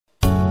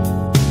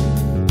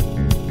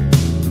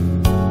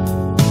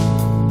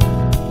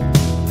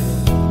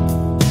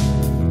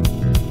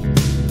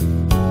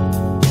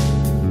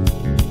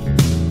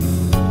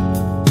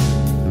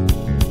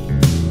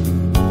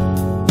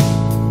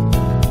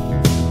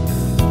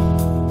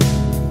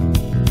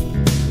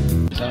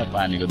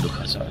पानीको दुःख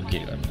छ के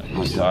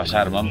गर्नु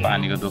असारमा पनि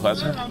पानीको दुःख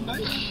छ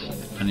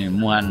अनि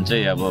मुहान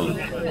चाहिँ अब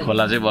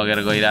खोला चाहिँ बगेर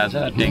गइरहेछ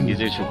ट्याङ्की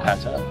चाहिँ सुक्खा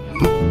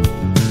छ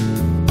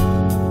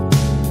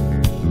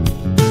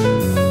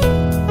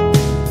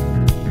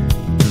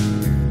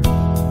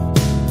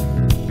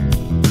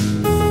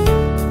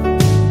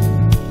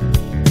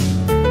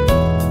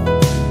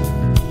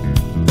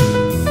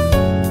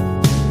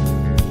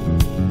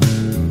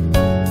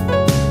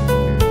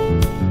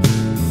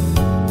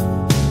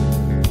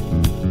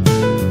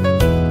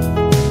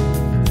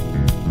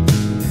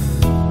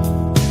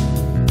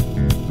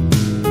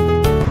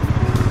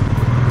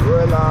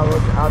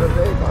आज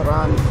चाहिँ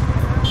धरान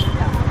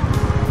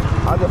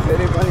आज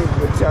फेरि पनि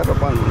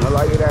वृक्षारोपण हुन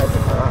लागिरहेको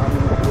छ धरान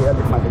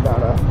अलिक माथि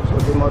डाँडा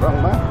सोधी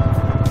मोरङमा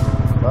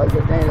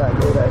अहिले त्यहीँ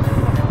गइरहेको छु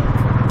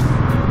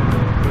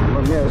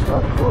हाम्रो मेरो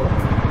साथको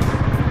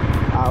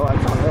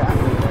आवाजसँगै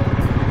हामी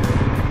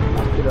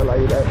माथितिर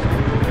लागिरहेको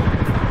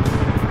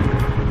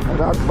छौँ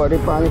रातभरि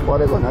पानी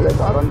परेको हुनाले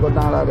धरानको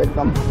डाँडाहरू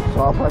एकदम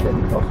सफा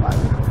देखिन्छ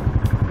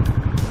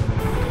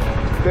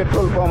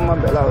पेट्रोल पम्पमा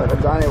भेला भएर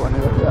जाने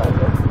भनेको थियो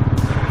आज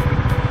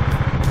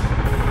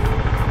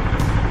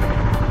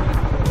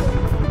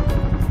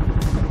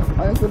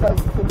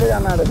कुद्दै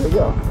जान आएको थियो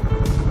क्या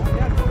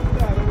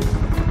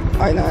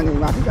होइन अनि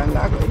माथि जानु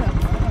आएको होइन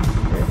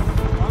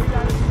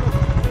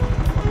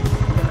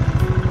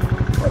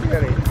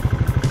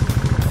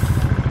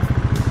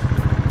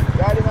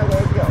गाडीमा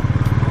गयो क्या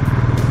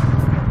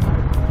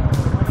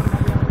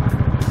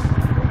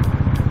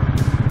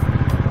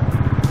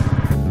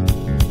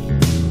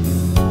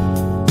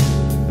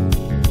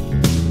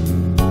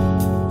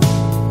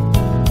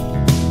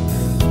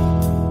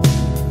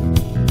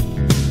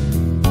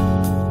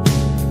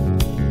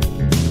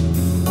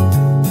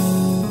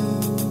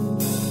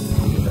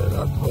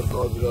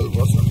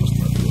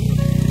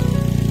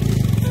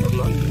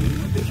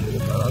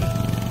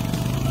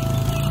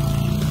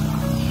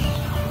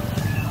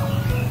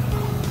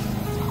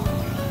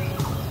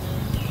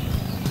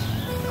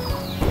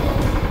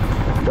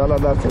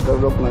जलाधार क्षेत्र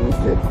रोक्न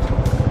निषेध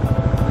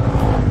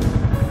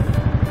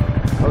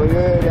अब यो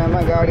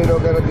एरियामा गाडी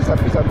रोकेर दिसा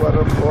पिसाब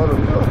गरेर फोहोर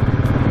हुन्छ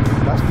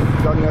प्लास्टिक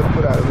जन्य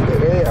कुराहरू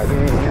धेरै हामी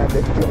यहाँ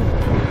देख्छौँ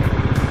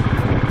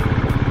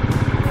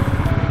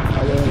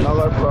अहिले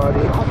नगर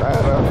प्रहरी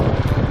हटाएर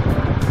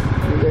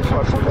निकै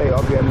सरसफाइ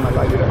अभियानमा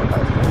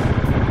लागिरहेका छ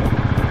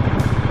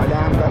अहिले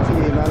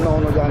आमकाछीमा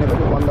नुहाउनु जाने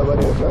पनि बन्द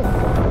गरेको छ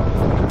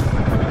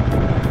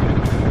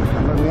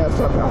हाम्रो मेयर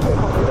सर आफै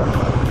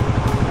खटिरहेको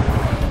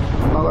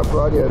नगर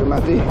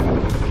प्रहरीहरूमाथि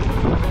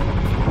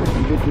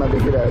बिचमा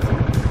देखिरहेको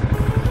छ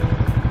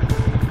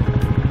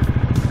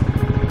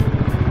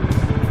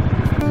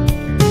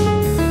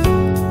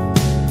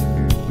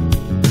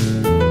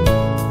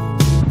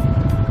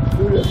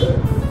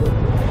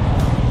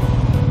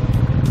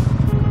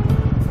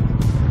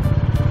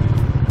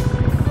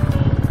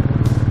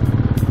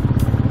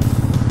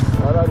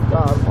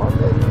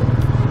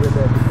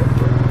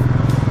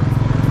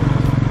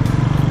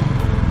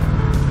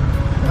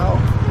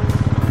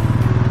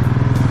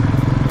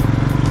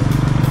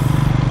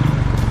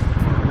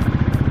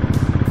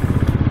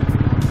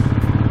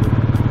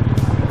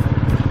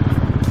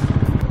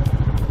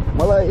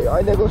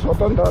अहिलेको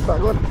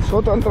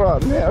स्वतन्त्र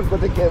मेयरको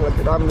चाहिँ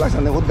के राम्रो लाग्छ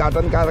भने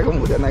उद्घाटन कार्यक्रम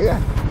हुँदैन क्या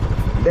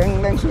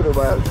ड्याङ सुरु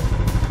भयो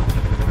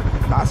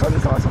भाषण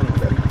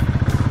हुँदैन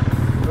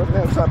र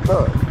मेरो साथ त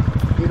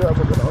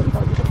बिरुवाको कुरा आउनु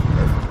थाल्छ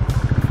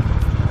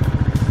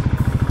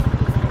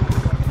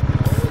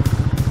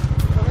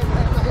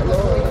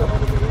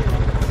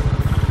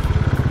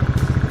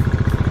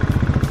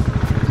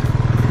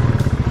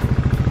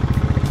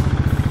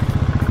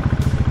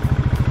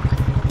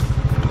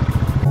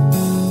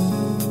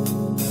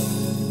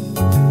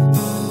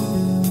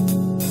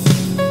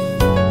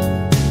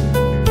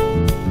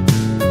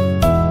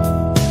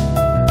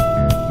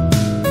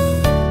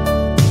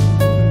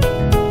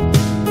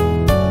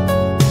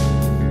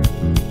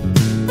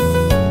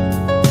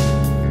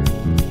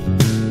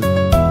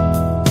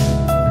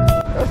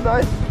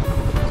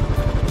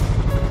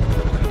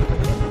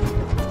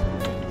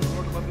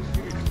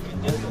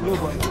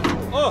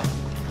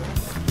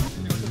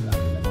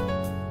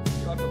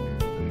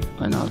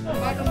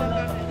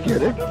के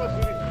अरे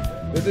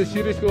यो चाहिँ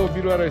सिरिजको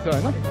बिरुवा रहेछ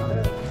होइन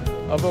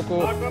अबको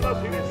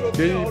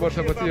केही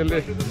वर्षपछि यसले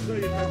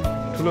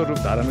ठुलो रूप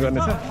धारण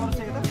गर्नेछ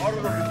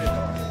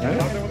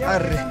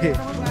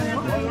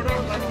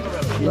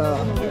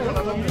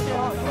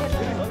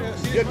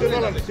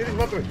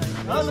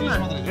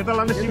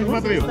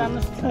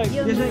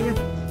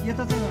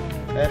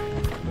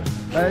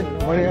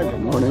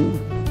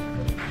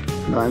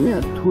हामी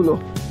यहाँ ठुलो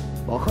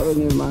भर्खर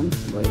निर्माण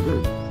भएको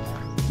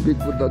बिग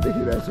बुद्ध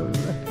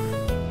देखिरहेछौँ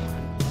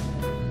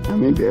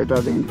हामी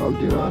भेटादेखि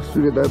तलतिर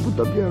सूर्योदय बुद्ध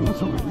बिहारमा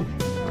छौँ हामी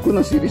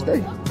कुन सिरिज दाइ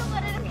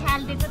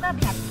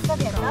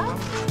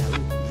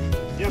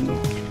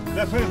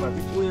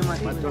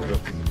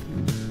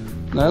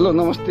हेलो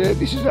नमस्ते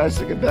this is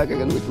Raj back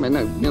again with my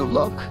new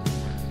blog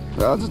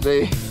र आज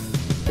चाहिँ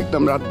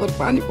एकदम रातभर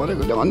पानी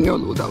परेकोले अन्य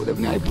हुँदा हुँदै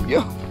पनि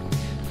आइपुग्यो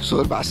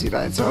स्वर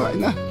भाँसिरहेछ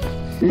होइन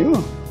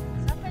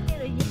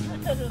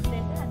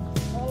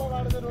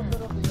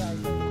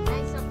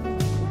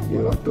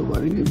यो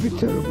अक्टोभरि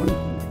वृक्ष रोपण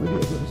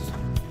गरिएको रहेछ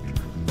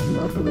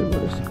बाटो गएको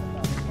रहेछ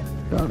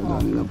टाढो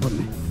जानु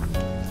नपर्ने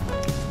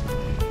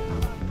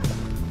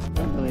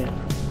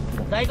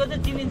गाईको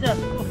चाहिँ चिनिन्छ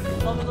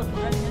तपाईँको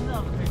थुरा चिनिन्छ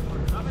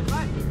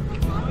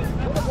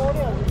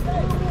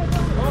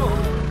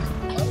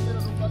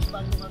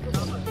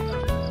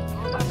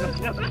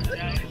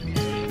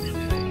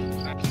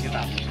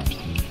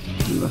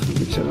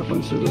वृक्ष रोपण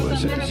सुरु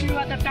भइसकेको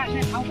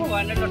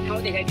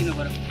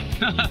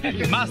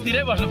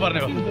मासतिरै बस्नुपर्ने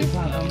हो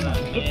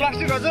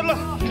प्लास्टिक हजुर ल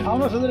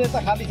आउनुहोस् हजुर यता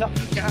खाली छ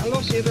कालो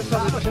सेतो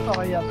सेतो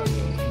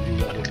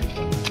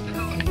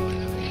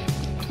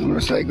हाम्रो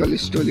साइकल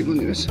स्टोली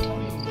पनि रहेछ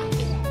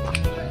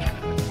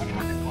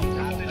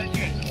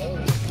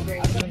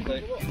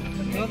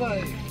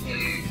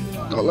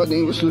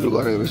तलदेखिको सुरु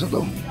गरेको रहेछ त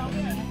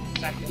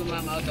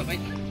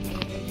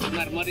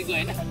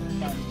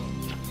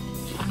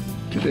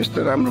त्यो त यस्तो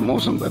राम्रो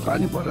मौसम भयो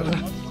पानी परेर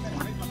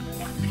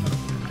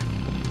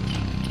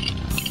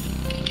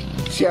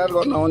स्याहार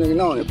गर्न आउने कि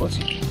नआउने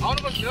पछि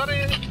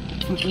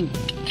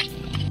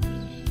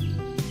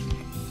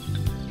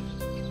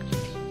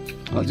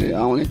अझै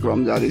आउने क्रम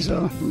जारी छ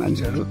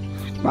मान्छेहरू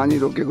पानी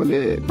रोकेकोले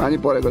पानी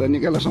परेकोले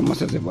निकै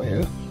समस्या चाहिँ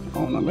भयो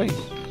आउनलाई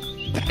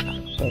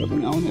तर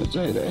पनि आउने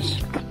चाहिरहेछ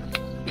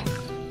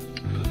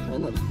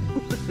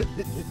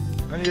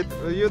अनि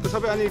यो त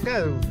सबै अनि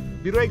कहाँ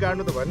बिरुवै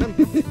गाड्नु त भएन नि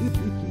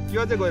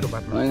यो चाहिँ गएर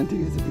बाटो होइन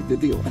ठिकै छ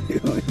त्यतिको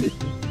भनेको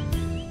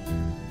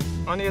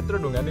अनि यत्रो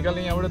ढुङ्गा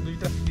निकाल्ने यहाँबाट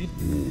 2टा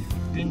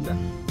 3टा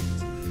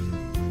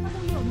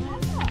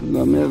ल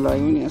मेरो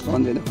लागि पनि यहाँ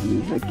सन्जयले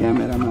भनिदिन्छ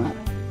क्यामेरामा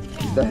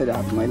खिच्दाखेरि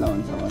हात मैला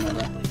हुन्छ भनेर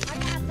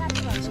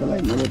त्यसको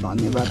लागि मैले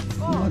धन्यवाद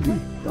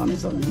नदिनु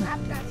सक्दिनँ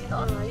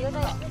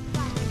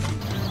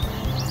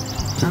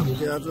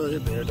आज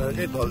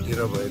भेटाकै तलतिर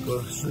भएको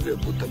सूर्य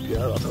बुद्ध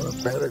बिहार अथवा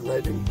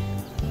प्याराग्लाइडिङ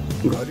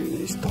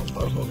गरिने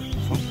स्थलतर्फ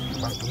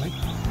बाटोमै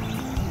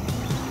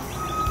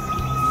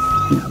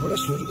यहाँबाट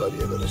सुरु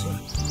गरिएको रहेछ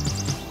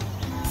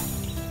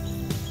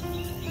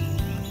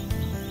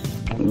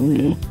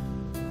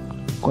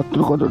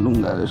कत्रो कत्रो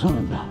डुङ्गा रहेछ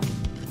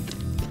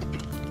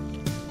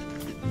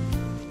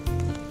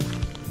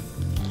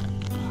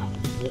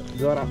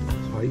जरा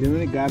भइदिनु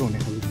नि गाह्रो हुने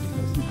खालको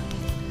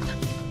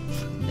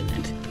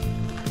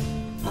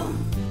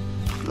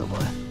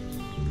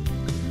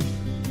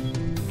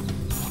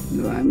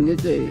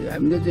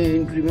हामीले चाहिँ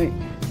इन्ट्रीमै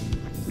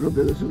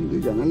रोपेको छौँ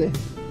 2जनाले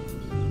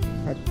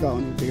ठ्याक्क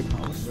आउने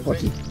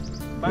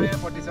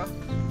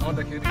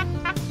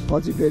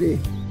पछि फेरि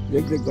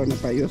रेखदेख गर्न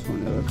पाइयोस्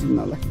भनेर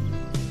चिन्नलाई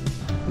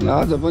ल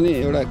आज पनि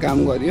एउटा काम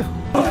गरियो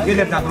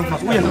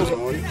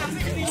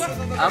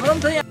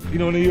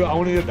किनभने यो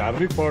आउने यो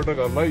धार्मिक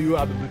पर्यटकहरूलाई यो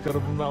आज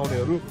वृक्षारोपणमा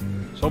आउनेहरू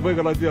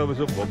सबैको लागि अब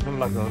यसो भोक पनि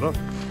लाग्छ र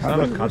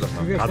सानो खाजा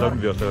पनि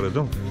व्यवस्था गरेको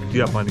छौँ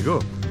चिया पानीको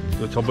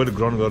त्यो सबैले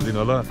ग्रहण गरिदिनु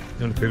होला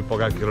किनभने फेरि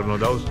पकाएको खेर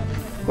नजाओस्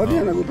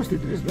कतिजनाको उपस्थित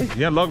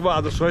यहाँ लगभग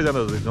आज 100जना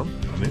जति छौँ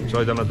हामी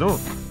 100जना छौँ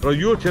र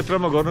यो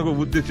क्षेत्रमा गर्नुको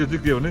उद्देश्य चाहिँ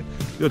के भने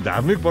यो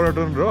धार्मिक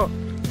पर्यटन र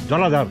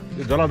जलाधार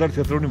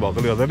क्षेत्र पनि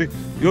भएकोले गर्दाखेरि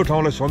यो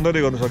ठाउँलाई सौन्दर्य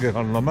गर्न सकेको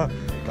खण्डमा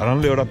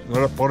धरानले एउटा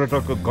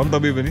पर्यटकको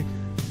गन्तव्य पनि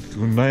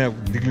नयाँ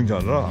निक्लिन्छ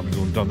भनेर हामीले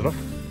हुन्छ भनेर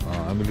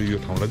हामीले यो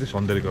ठाउँलाई चाहिँ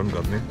सौन्दर्यकरण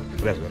गर्ने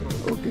प्रयास गरेको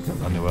छौँ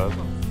धन्यवाद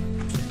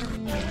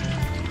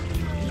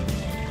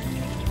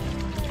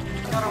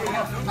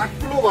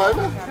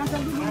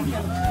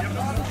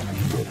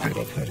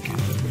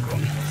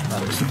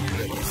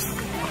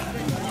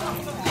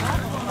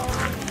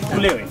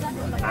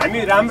हामी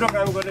राम्रो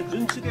काम गर्ने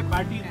जुनसुकै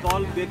पार्टी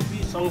दल व्यक्ति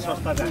सङ्घ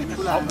संस्था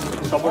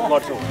सपोर्ट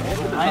गर्छौँ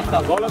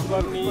गलत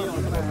गर्ने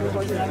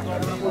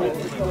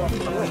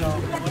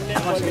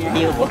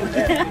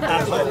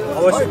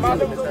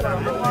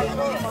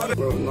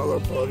नगर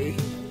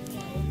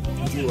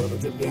परिजीवहरू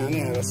चाहिँ बिहानै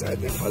आएर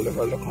सायद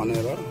खाल्डो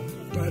खनेर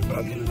टायर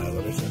पारिदिनु भएको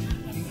रहेछ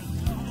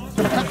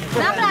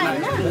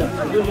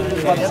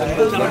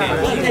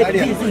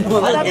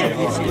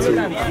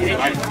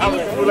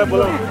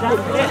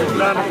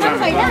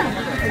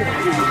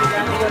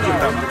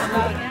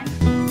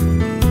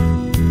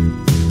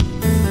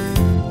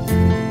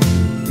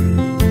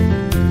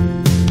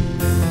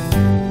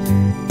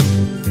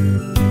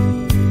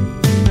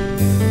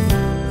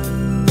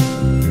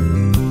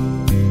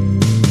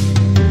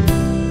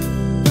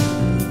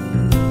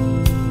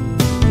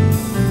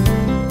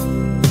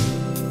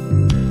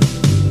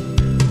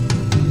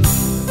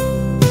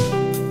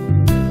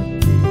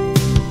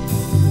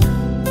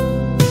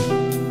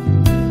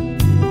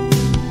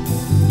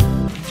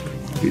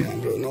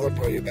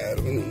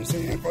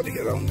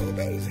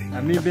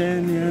हामी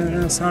बिहान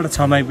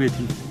 6:30 आइपुगेको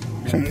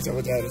थियौँ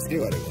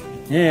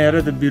यहाँ हेर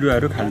त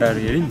बिरुवाहरू खाल्टाहरू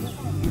हेऱ्यौँ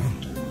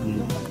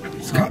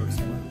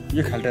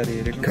यो खाल्टाहरू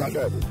हेरेको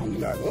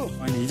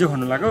होइन हिजो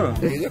खन्नु लाग्यो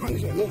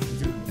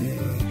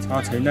छ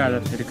छैन आज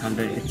फेरि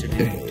खाल्टा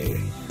एकचोटि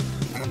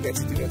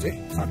बेचतिर चाहिँ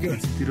सक्यो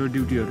तिर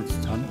ड्युटीहरू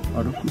छन्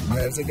अरू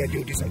भएर चाहिँ त्यहाँ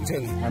ड्युटी सक्छ नि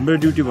हाम्रो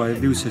ड्युटी भयो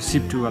दिउँसो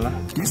सिफ्टवाला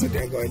के छ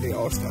त्यहाँको अहिले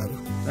अवस्थाहरू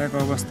त्यहाँको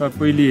अवस्था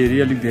पहिले हेरी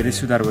अलिक धेरै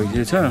सुधार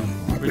भइसकेको छ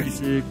पहिले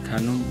चाहिँ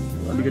खानु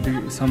अलिकति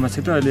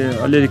समस्या त अहिले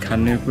अलिअलि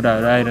खाने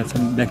कुराहरू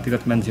आइरहेछन्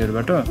व्यक्तिगत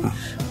मान्छेहरूबाट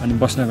अनि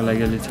बस्नको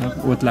लागि अहिले छ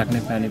ओत लाग्ने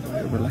पानी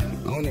भएको बेला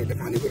आउनेहरूले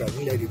खानेकुराहरू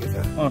पनि ल्याइदिँदैछ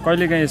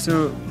कहिलेकाहीँ यसो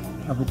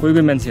अब कोही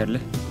कोही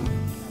मान्छेहरूले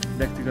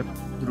व्यक्तिगत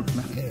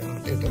रूपमा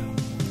त्यही त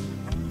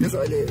त्यसो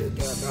अहिले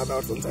त्यहाँ दादा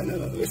अडचन छैन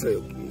यसो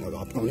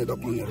हप्काउने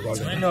दप्काउनेहरू गर्छ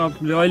छैन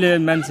अहिले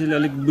मान्छेले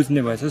अलिक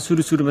बुझ्ने भएछ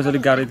सुरुमा चाहिँ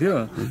अलिक गाह्रो थियो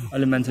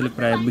अहिले मान्छेले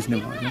प्रायः बुझ्ने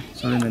भएछ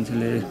सबै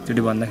मान्छेले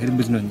एकचोटि भन्दाखेरि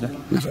बुझ्नुहुन्छ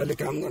अहिले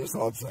काम गर्न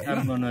सहज छ काम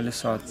गर्नु अहिले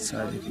सहज छ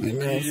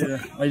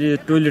अहिले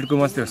टोइलेटको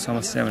मात्रै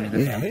समस्या भनेको अब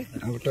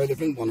टोइलेट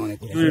पनि बनाउने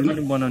कुरा टोइलेट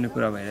पनि बनाउने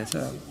कुरा भइरहेछ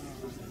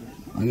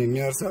अनि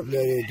मेयर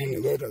साहबले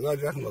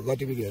गरिराख्नु भएको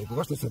गतिविधिहरूको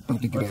कस्तो छ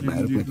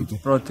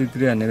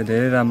प्रतिक्रिया भनेको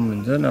धेरै राम्रो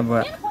हुन्छ अब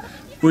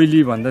पहिले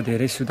भन्दा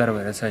धेरै सुधार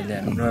भइरहेछ अहिले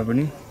हाम्रोमा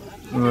पनि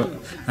अब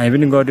हामी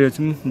पनि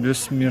गरिरहेछौँ जस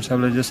मेयर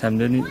साहबलाई जस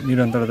हामीले नि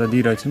निरन्तरता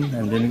दिइरहेछौँ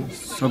हामीले नि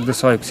सक्दो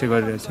सहयोग चाहिँ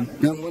गरिरहेछौँ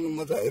काम गर्नु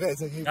मजा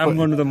आइरहेछ कि काम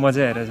गर्नु त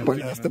मजा आइरहेछ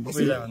पहिला जस्तो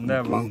पहिलाभन्दा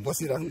अब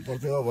बसिराख्नु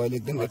पर्थ्यो अब अहिले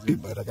एकदम एक्टिभ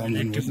भएर काम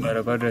एक्टिभ भएर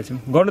गरिरहेछौँ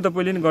गर्नु त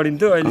पहिले नि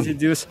गरिन्थ्यो अहिले चाहिँ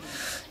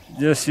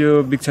जस यो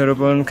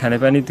वृक्षारोपण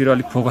खानेपानीतिर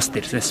अलिक फोकस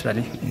दिन्छ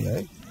यसपालि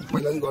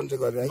पहिला पनि गर्नु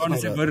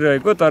चाहिँ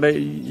गरिरहेको तर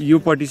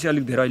योपट्टि चाहिँ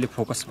अलिक धेरै अहिले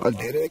फोकस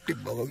धेरै एक्टिभ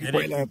भएको कि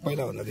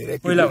पहिलाभन्दा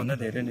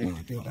धेरै नै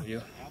यो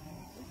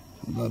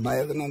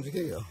भाइहरूको नाम चाहिँ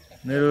के हो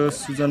मेरो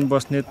सुजन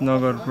बस्नेत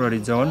नगर प्रहरी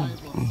जवान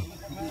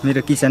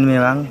मेरो किसान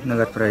मेवाङ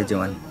नगर प्रहरी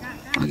जवान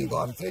अनि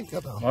घर चाहिँ के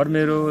त घर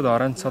मेरो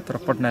धरान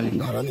 17 पटनाली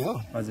धरान हो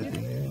हजुर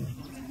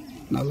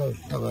ल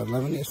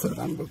तपाईँहरूलाई पनि यस्तो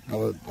राम्रो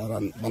अब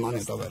धरान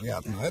बनाउने तपाईँहरूको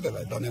हातमा है त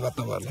भाइ धन्यवाद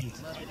तपाईँहरूलाई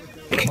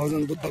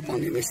थाउजन्ड बुद्ध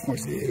बनिने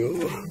स्पर्शी हो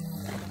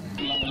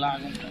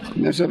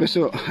मेरो सब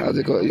यसो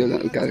आजको यो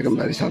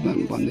कार्यक्रमबारे साथमा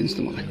भनिदिनुहोस् त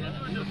मलाई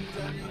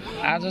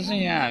आज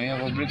चाहिँ यहाँ हामी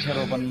अब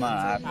वृक्षारोपणमा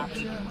आएको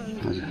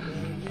हजुर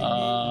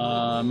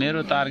मेरो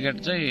टार्गेट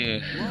चाहिँ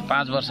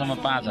 5 वर्षमा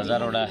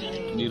 5000वटा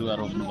बिरुवा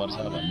रोप्नुपर्छ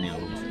भन्ने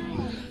हो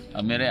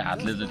मेरै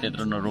हातले त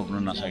त्यत्रो रोप्नु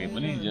नसके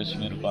पनि जस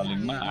मेरो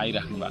कलिङमा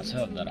आइराख्नु भएको छ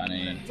धराने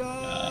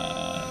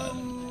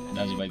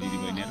दाजुभाइ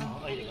दिदीबहिनीहरू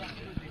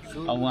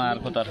अब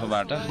उहाँहरूको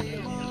तर्फबाट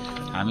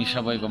हामी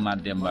सबैको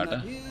माध्यमबाट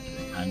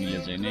हामीले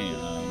चाहिँ नै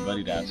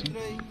गरिरहेछौँ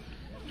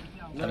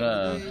तर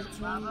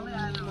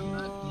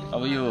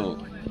अब यो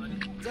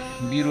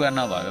बिरुवा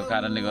नभएको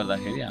कारणले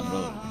गर्दाखेरि हाम्रो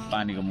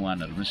पानीको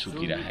मुहानहरू पनि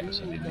सुकिरहेको छ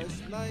दिनदिनै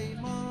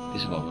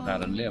त्यसो भएको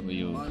कारणले अब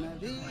यो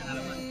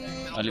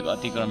अलिक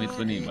अतिक्रमित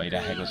पनि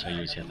भइरहेको छ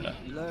यो क्षेत्र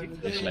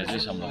यसलाई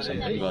चाहिँ संरक्षण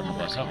पनि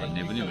गर्नुपर्छ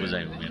भन्ने पनि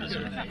बुझाइ हो मेरो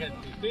चाहिँ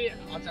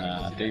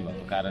त्यही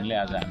भएको कारणले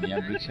आज हामी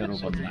यहाँ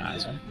वृक्षारोपणमा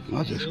आएछौँ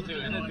हजुर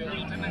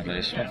र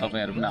यसमा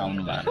तपाईँहरू पनि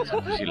आउनु भएको छ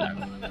खुसी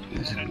लाग्यो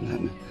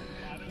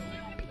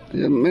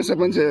यो मेसा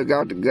पनि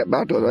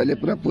बाटोहरू अहिले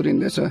पुरा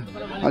पुरिँदैछ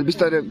अहिले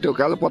बिस्तारै त्यो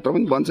कालो पत्र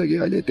पनि बन्छ कि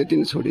अहिले त्यति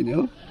नै छोडिने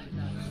हो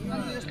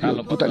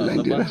कालो पत्र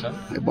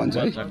बन्छ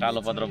है कालो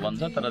पत्र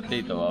बन्छ तर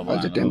त्यही त हो अब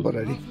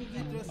टेम्पोररी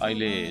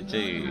अहिले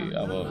चाहिँ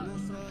अब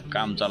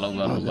काम चलाउ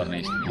गर्नुपर्ने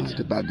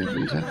स्थिति बाध्य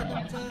हुन्छ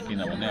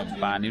किनभने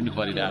पानी पनि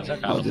परिरहेछ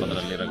कालो पत्र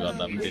लिएर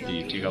गर्दा पनि त्यति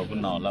टिकाउ पनि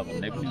नहोला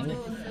भन्ने पनि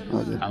हो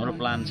हाम्रो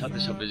प्लान छ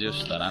त्यो सबै जो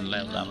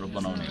धरानलाई राम्रो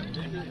बनाउने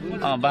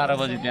 12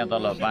 बजी त्यहाँ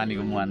तल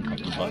पानीको मुहान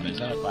थप्नु पर्ने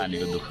छ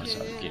पानीको दुःख छ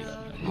के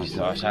गर्नु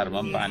असारमा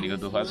पनि पानीको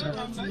दुःख छ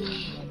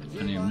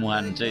अनि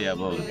मुहान चाहिँ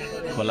अब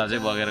खोला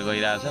चाहिँ बगेर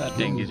गइरहेछ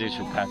ट्याङ्की चाहिँ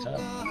सुक्खा छ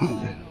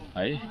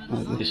है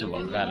त्यसो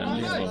भएको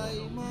कारणले अब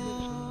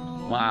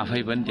म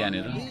आफै पनि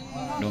त्यहाँनिर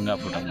ढुङ्गा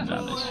फुटाउनु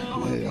जाँदैछु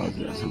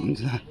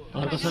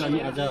अर्को सर हामी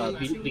आज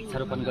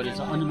वृक्षारोपण गरेछ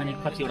अनुमानित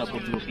कतिवटा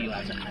बोट रोपियो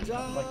आज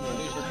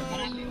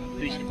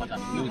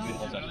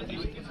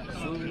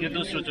 250 यो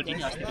दोस्रोचोटि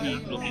नि अस्ति पनि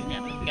रोप्यौँ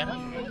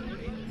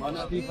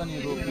अस्ति पनि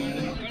रोप्नु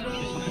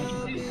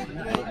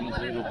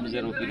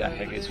चाहिँ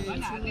रोपिराखेकै छु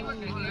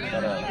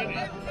तर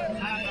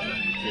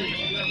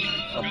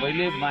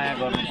सबैले माया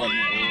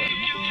गर्नुपर्ने हो होइन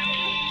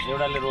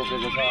एउटाले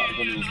रोपेको छ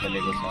अर्कोले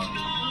उखेलेको छ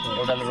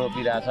एउटाले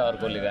रोपिरहेछ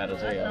अर्कोले गएर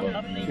चाहिँ अब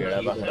भेडा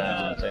बाख्रा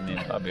चाहिँ नि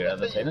भेडा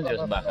त छैन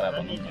जस बाख्रा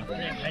भनौँ न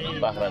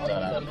बाख्रा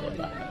चराहरू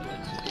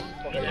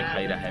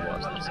खाइराखेको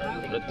अवस्था छ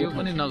र त्यो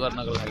पनि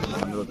नगर्नको लागि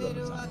अनुरोध गर्न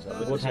चाहन्छु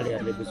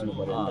गोठालीहरूले बुझ्नु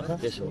पर्यो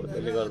त्यसो हो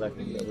त्यसले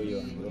गर्दाखेरि अब यो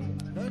हाम्रो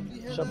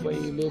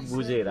सबैले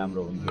बुझे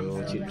राम्रो हुन्थ्यो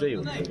छिट्टै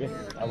हुन्थ्यो कि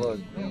अब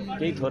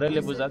केही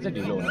थोरैले बुझ्दा चाहिँ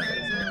ढिलो हुनु पर्छ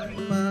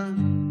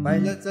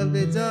पाइला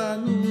चल्दै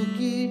जानु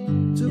कि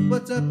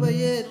चुपचाप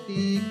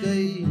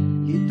यतिकै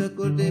गीत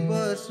कोर्दै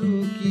बसु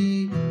कि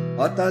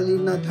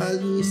हतालिन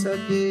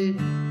थालिसके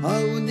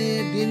आउने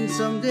दिन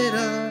सम्झेर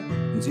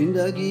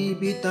जिन्दगी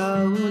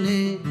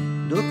बिताउने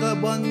ढोका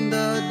बन्द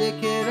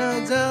देखेर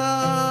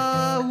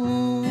जाऊ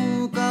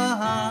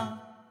कहाँ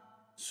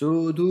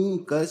सोधु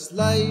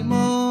कसलाई म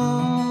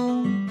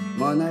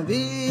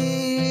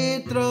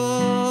मनभित्र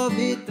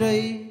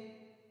भित्रै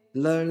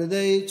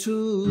लड्दैछु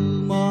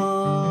म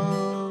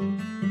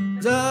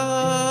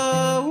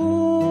जाऊ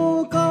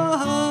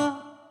कहाँ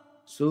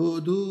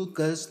सोधु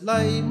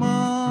कसलाई म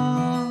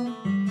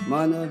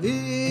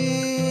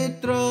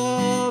मनभित्र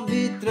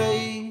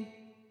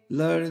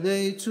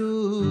लड्दैछु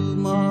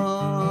म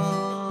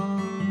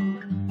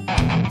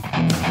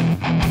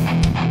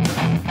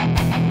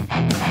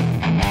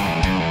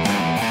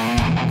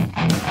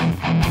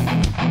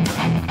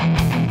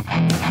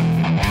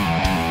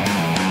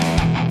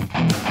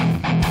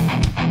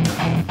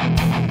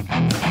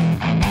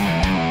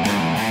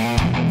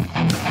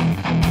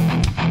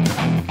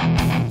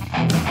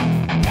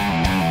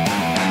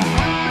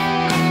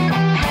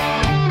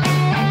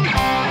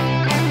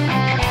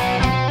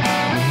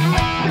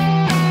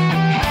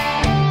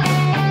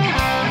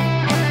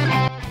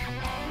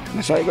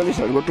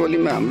साइकलिस्टहरूको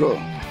टोलीमा हाम्रो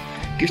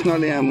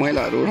कृष्णले यहाँ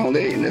मैलाहरू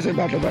उठाउँदै हिँड्दैछ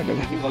बाटो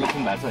बाटोमा।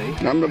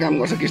 राम्रो काम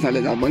गर्छ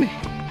कृष्णले जहाँ पनि।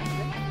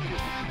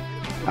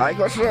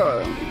 हाइकर्स र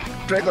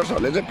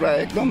ट्रेकर्सहरूले चाहिँ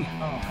प्रायः एकदम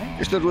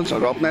यस्तो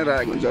रुल्सहरू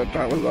अप्नाइरहेको हुन्छ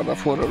ट्राभल गर्दा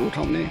फोहोरहरू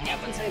उठाउने।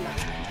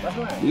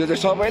 यो चाहिँ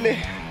सबैले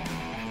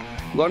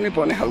गर्नै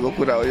पर्ने खालको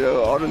कुरा हो। यो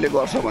अरूले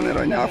गर्छ भनेर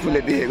होइन,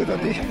 आफूले देखेको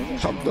जति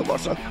सक्दो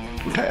वर्ष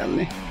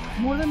उठाइहाल्ने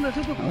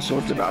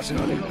सोच चाहिँ भाषण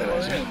रहेछ।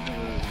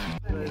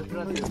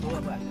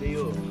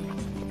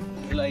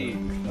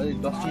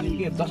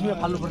 डस्टबिन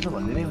फाल्नुपर्छ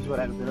भन्ने नै उसको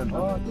राखेको थियो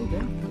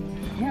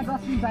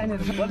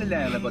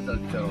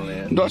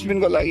नि।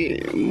 डस्टबिनको लागि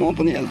म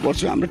पनि हेल्प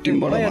गर्छु हाम्रो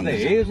टिमबाट।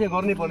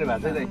 गर्नै पर्ने भएको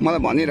छ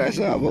मलाई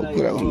भनिरहेछ अब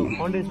कुरा गर्नु।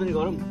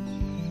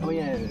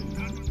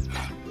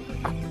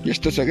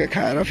 यस्तो छ क्या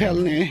खाएर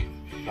फ्याल्ने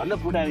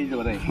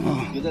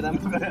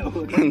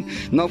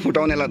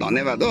नफुटाउनेलाई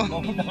धन्यवाद हो।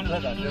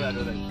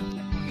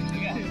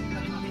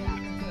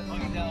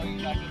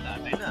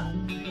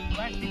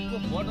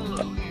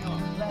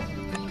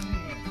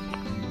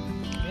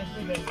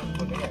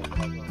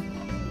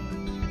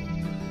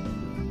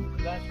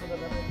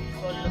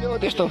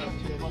 त्यस्तो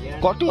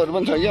कटुहरू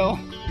पनि छ क्या हो।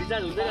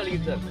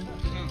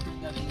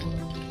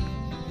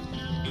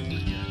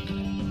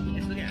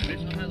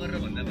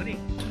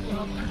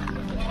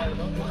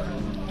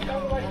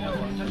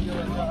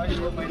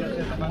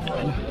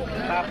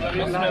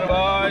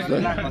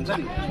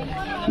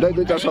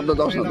 दुई चार शब्द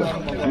दस न त।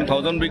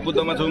 1000 बिग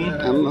बुद्धमा छौँ।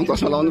 हामी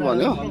कसमा लाउनु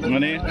पर्यो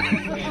अनि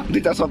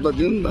दुई चार शब्द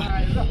दिनु नि त।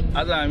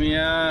 आज हामी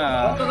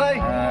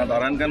यहाँ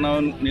धरानका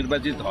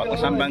नवनिर्वाचित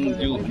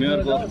साम्बाङज्यू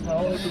मेयरको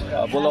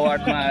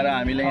बोलवाटमा आएर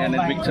हामीले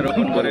यहाँनिर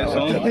वृक्षारोपण गरेका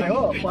छौँ।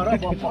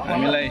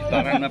 हामीलाई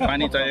धरानमा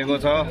पानी चाहिएको छ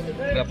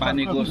र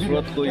पानीको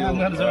स्रोतको यो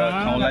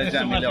ठाउँलाई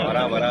चाहिँ हामीले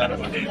हराभरा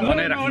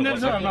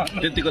बनाइराख्नुपर्छ।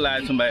 त्यतिको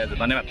लागेको छौँ भाइ। आज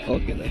धन्यवाद।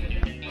 ओके दाइ।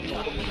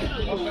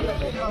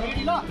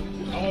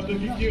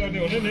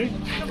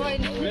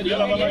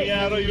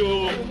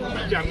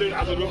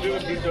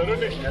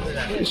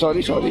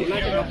 सरी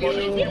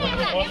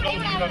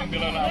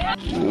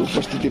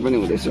उपस्थिति पनि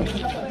हुँदैछ।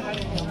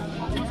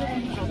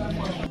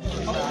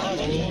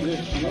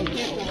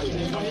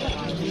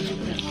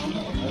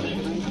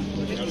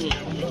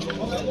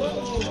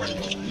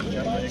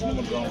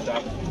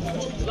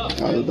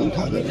 आलुदम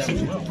खाँदो रहेछ।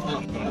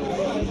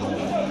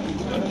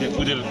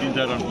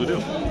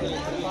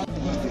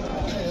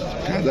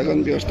 खाजाको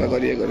पनि व्यवस्था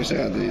गरिएको रहेछ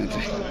आज यहाँ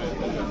चाहिँ।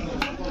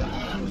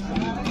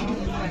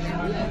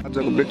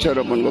 आजको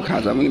वृक्षारोपणको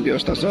खाजा पनि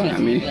व्यवस्था छ।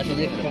 हामी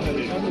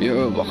यो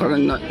भर्खरै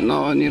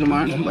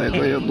नवनिर्माण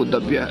भएको यो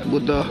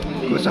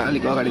बुद्धको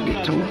शालिको अगाडि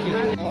देख्छौँ।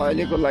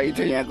 अहिलेको लागि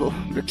चाहिँ यहाँको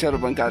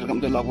वृक्षारोपण कार्यक्रम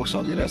चाहिँ लगभग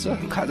सकिरहेछ।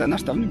 खाजा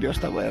नास्ता पनि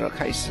व्यवस्था भएर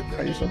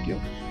खाइसक्यो।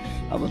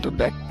 अब त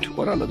ब्याक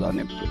ओह्रालो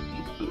झर्ने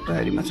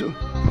तयारीमा छु।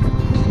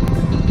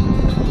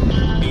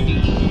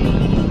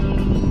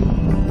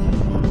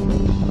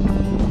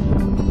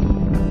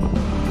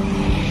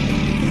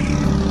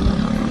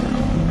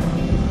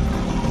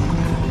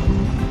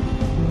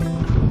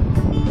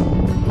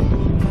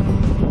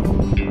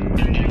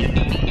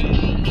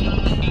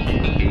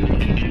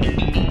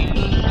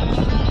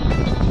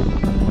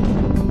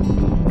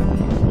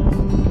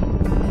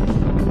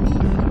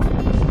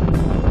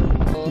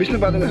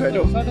 विष्णुपादको साइड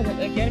हो।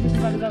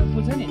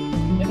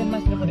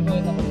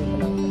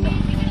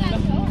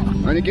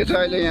 अनि के छ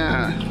अहिले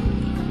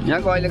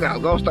यहाँको अहिलेको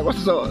हालको अवस्था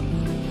कस्तो छ?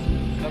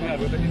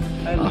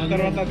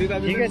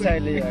 ठिकै छ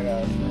अहिले।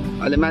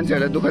 अहिले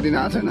मान्छेहरूलाई दुःख दिन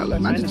आएको छैन होला?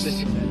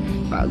 मान्छे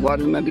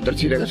गर्मीमा भित्र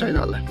छिरेको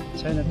छैन होला?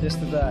 छैन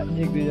त्यस्तो त।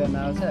 1-2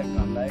 जना आउँछ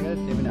घाम लागेर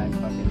त्यो पनि हामी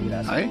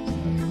फर्किदिरहेको छ है।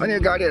 अनि यो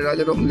गाडीहरू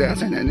अहिले रोक्नु ल्याएको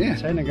छैन नि?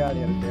 छैन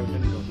गाडीहरू त्यो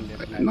पनि रोक्नु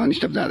दिएको।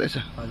 ननस्टप जाँदैछ।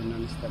 हजुर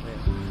ननस्टप।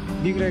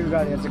 बिग्रेको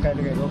गाडीहरू चाहिँ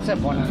कहिले कहिले रोक्छ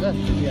बनाउँछ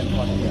त्यतिखेर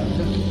फर्किहाल्छ।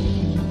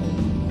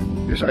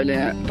 त्यस अहिले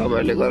यहाँ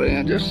तपाईँहरूले गरेर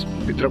यहाँ जस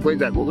भित्र कोही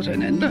गएको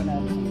छैन नि त?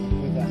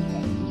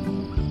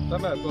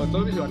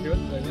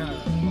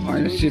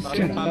 होइन सिट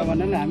चाहिँ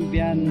भन्नाले हामी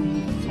बिहान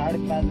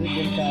 5:30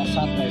 बेलुका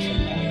 7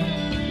 बजीसम्म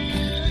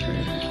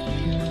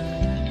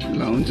ल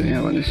हुन्छ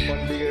यहाँ भनेपछि।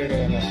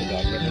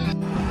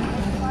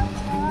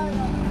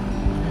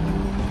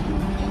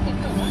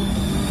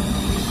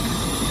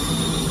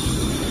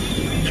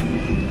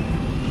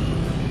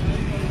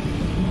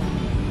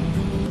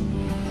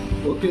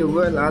 ओके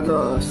वेल आज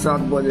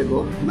 7 बजेको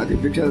माथि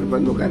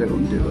वृक्षारोपणको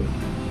कार्यक्रम थियो।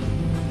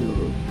 त्यो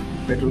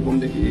पेट्रोल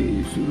पम्पदेखि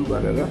सुरु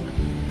गरेर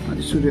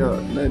अनि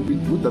सूर्योदय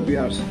बुद्ध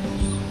बिहार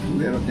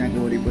लिएर त्यहाँको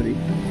वरिपरि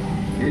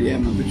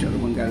एरियामा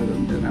वृक्षारोपण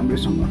कार्यक्रम थियो।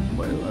 राम्रैसँग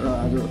भयो र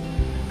आज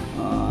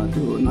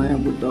त्यो नयाँ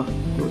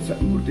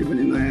बुद्धको मूर्ति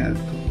पनि नयाँ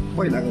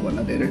पहिलाको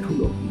भन्दा धेरै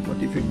ठुलो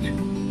 40 फिट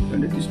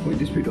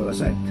 30-35 फिट होला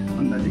सायद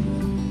अन्दाजी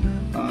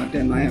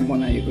त्यहाँ नयाँ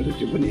बनाइएको थियो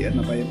त्यो पनि हेर्न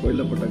पाएँ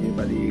पहिलोपटक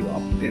योपालि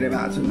धेरै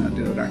भएको छैन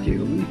त्यो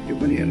राखिएको पनि त्यो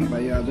पनि हेर्न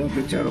पाएँ अझ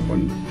वृक्षारोपण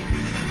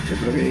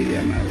क्षेत्रको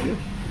एरियामा हो त्यो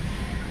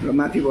र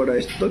माथिबाट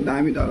यस्तो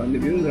दामी धरनले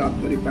भ्यू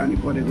रातभरि पानी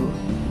परेको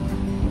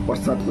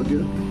पश्चातको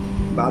त्यो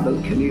बादल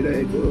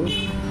खेलिरहेको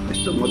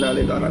यस्तो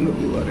मजाले धरानको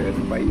भ्यूहरू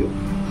हेर्न पाइयो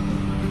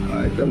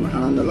एकदम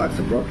आनन्द लाग्छ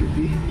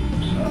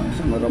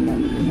प्रकृतिसँग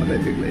रमाउनुको मजा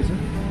बेग्लै छ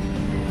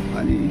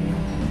अनि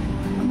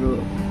हाम्रो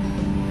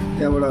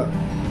त्यहाँबाट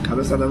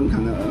खाजासाजा पनि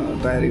खान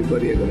तयारी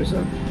गरिएको रहेछ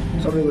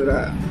सबै गएर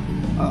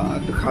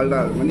त्यो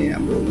खाल्डाहरू पनि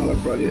हाम्रो नगर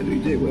प्रहरीहरू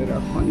चाहिँ गएर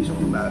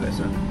खनिसक्नु भएको रहेछ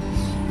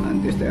अनि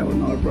त्यस्तै अब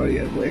नगर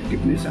प्रहरीहरूको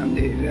एक्टिभनेस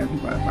हामीले हेरिराख्नु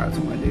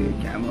पाएको अहिले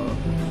हाम्रो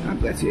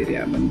काँपगाछी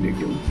एरियामा पनि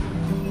देख्यौँ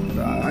र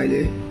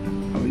अहिले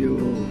अब यो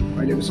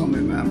अहिलेको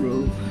समयमा हाम्रो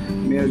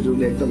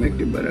मेयरज्यूले एकदम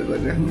एक्टिभ भएर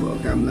गरिराख्नु भएको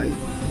कामलाई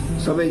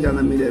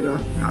सबैजना मिलेर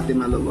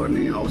हातेमालो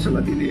गर्ने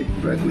हौसला दिने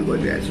प्रयत्न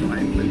गरिरहेका छौँ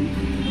हामी पनि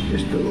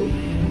यस्तो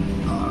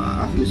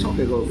आफूले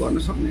सकेको गर्न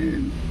सक्ने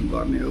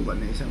गर्ने हो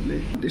भन्ने हिसाबले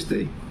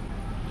त्यस्तै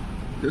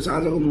त्यो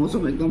आजको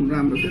मौसम एकदम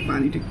राम्रो थियो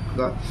पानी ठिक्क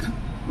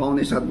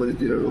 6:45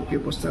 बजीतिर रोकियो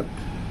पश्चात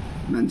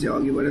मान्छे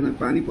अघि बढेन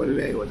पानी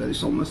परिरहेको हुँदा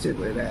समस्या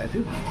भइरहेको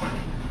थियो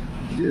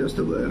जे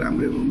जस्तो भयो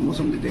राम्रो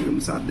मौसमले एकदम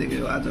साथ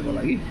दिएको आजको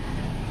लागि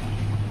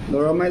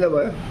रमाइलो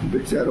भयो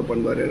वृक्षारोपण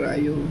गरेर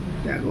आयो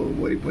त्यहाँको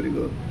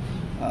वरिपरिको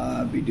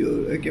भिडियो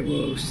के पो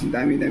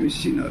दामी दामी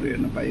सिनहरू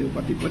हेर्न पाइयो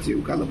कति पछि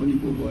उकालो पनि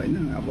पुग्यो होइन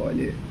अब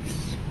अहिले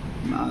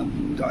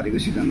झरीको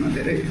सिजनमा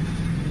धेरै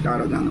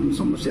टाढो जानु पनि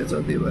समस्या छ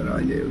त्यही भएर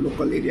अहिले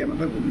लोकल एरियामा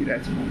त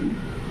घुमिरहेको छु म पनि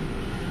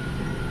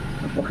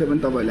पक्कै पनि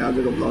तपाईँहरूले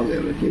आजको भ्लग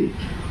हेरेर केही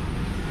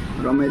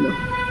रमाइलो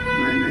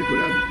नयाँ नयाँ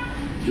कुरा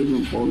देख्नु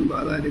पाउनु भयो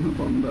होला देख्नु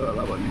पाउनु भयो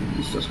होला भन्ने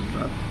विश्वासको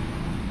साथ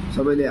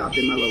सबैले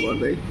हातेमालो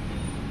गर्दै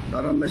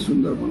धरानलाई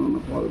सुन्दर बनाउन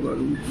पहल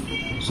गरौँ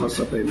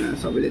सरसफाइमा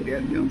सबैले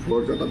ध्यान दिउँ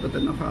फोहोर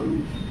जताततै नफालौँ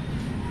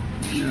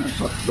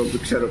सस्तो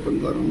वृक्षारोपण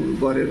गरौँ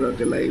गरेर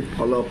त्यसलाई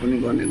फलोअप पनि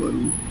गर्ने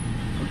गरौँ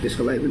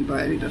त्यसको लागि पनि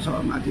तयारी त छ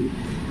माथि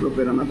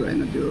रोपेर मात्र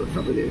होइन त्यो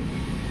सबैले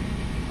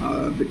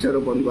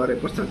वृक्षारोपण गरे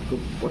पश्चातको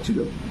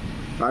पछिल्लो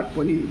पार्ट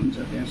पनि हुन्छ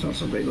त्यहाँ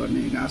सरसफाइ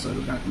गर्ने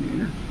घाँसहरू काट्ने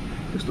होइन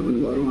त्यस्तो पनि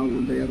गरौँ अब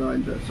हुन्छ यहाँ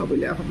अहिले त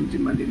सबैले आफ्नो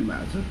जिम्मा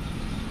दिनुभएको छ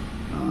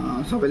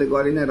सबैले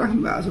गरि नै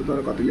राख्नु भएको छ तर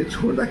कतिले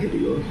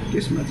छोड्दाखेरिको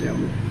केसमा चाहिँ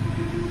अब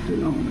त्यो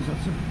नहुन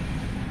सक्छ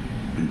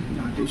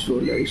त्यो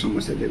स्वरले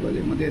समस्या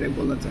दिएकोले म धेरै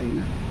बोल्न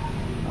चाहिनँ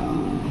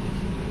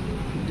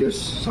त्यो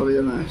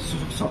सबैजना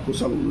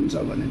सकुशल हुनुहुन्छ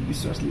भन्ने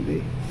विश्वास लिँदै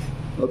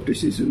hope to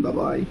see soon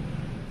by